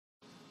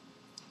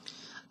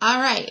All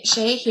right,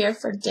 Shay here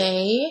for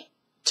day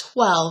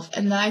 12,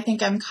 and then I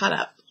think I'm caught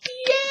up.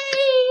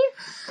 Yay!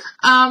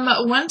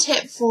 One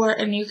tip for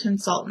a new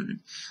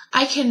consultant.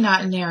 I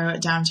cannot narrow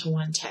it down to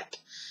one tip.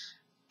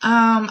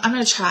 I'm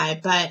going to try,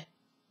 but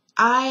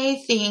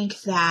I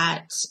think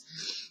that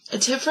a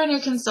tip for a new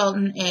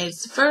consultant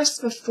is,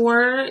 first,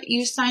 before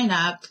you sign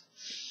up,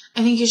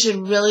 I think you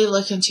should really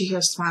look into who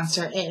your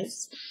sponsor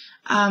is.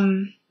 I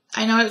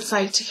know what it's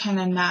like to kind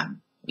of not,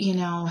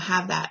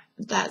 have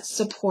that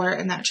support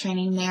and that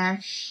training there.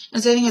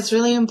 And so I think it's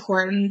really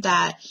important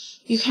that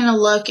you kind of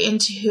look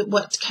into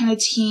what kind of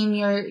team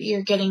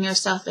you're getting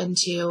yourself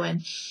into,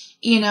 and,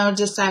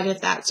 decide if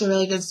that's a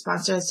really good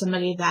sponsor,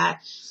 somebody that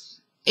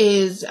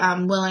is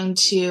willing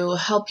to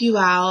help you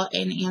out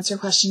and answer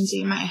questions that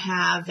you might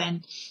have,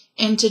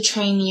 and to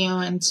train you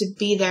and to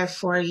be there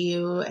for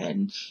you.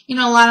 And, a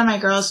lot of my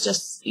girls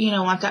just,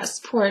 want that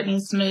support,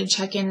 need somebody to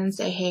check in and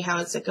say, hey, how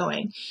is it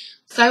going?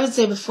 So I would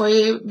say before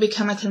you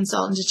become a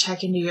consultant, to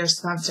check into your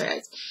sponsor.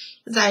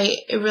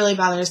 It really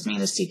bothers me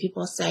to see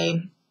people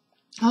say,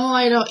 oh,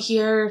 I don't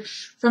hear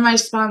from my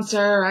sponsor,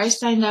 or I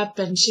signed up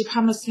and she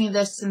promised me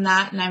this and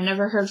that, and I've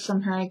never heard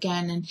from her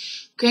again. And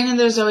granted,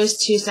 there's always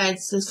two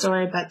sides to the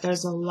story, but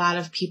there's a lot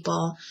of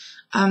people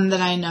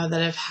that I know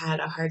that have had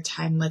a hard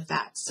time with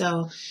that.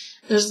 So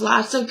there's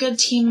lots of good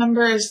team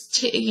members,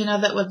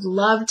 that would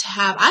love to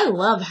have. I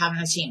love having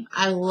a team.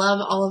 I love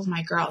all of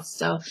my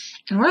girls.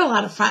 And we're a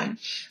lot of fun.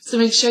 So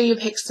make sure you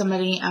pick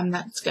somebody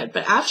that's good.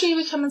 But after you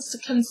become a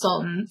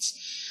consultant,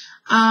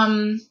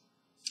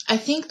 I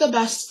think the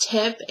best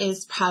tip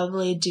is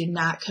probably do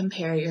not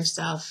compare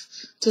yourself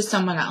to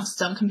someone else.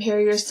 Don't compare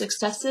your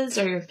successes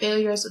or your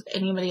failures with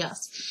anybody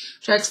else.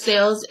 Direct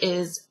sales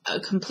is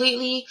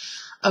completely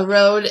a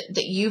road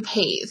that you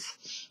pave.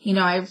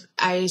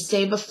 I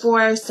say before,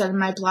 I've said in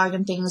my blog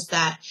and things,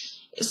 that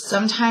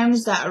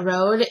sometimes that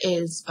road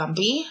is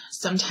bumpy.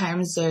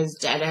 Sometimes there's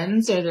dead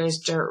ends or there's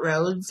dirt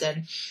roads,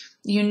 and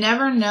you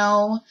never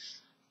know,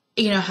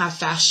 how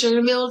fast you're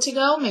going to be able to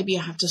go. Maybe you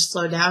have to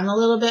slow down a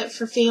little bit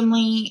for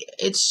family.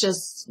 It's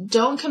just,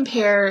 don't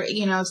compare.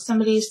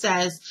 Somebody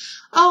says,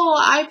 oh,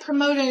 I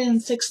promoted in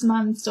 6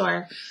 months,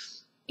 or,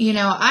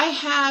 I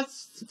have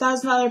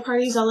 $1,000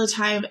 parties all the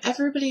time.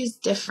 Everybody's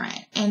different.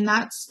 And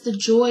that's the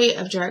joy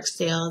of direct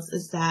sales,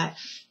 is that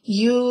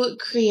you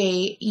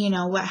create,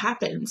 what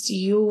happens.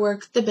 You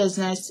work the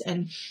business,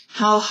 and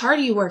how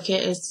hard you work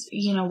it is,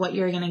 what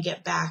you're going to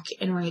get back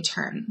in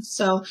return.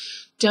 So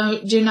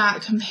do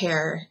not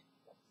compare,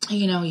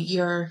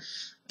 your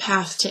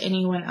path to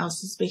anyone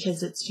else's,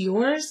 because it's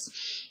yours.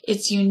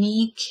 It's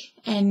unique,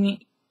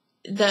 and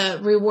the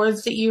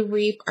rewards that you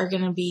reap are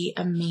going to be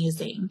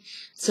amazing.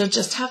 So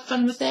just have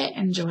fun with it.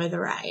 Enjoy the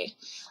ride.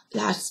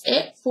 That's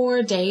it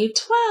for day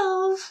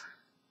 12.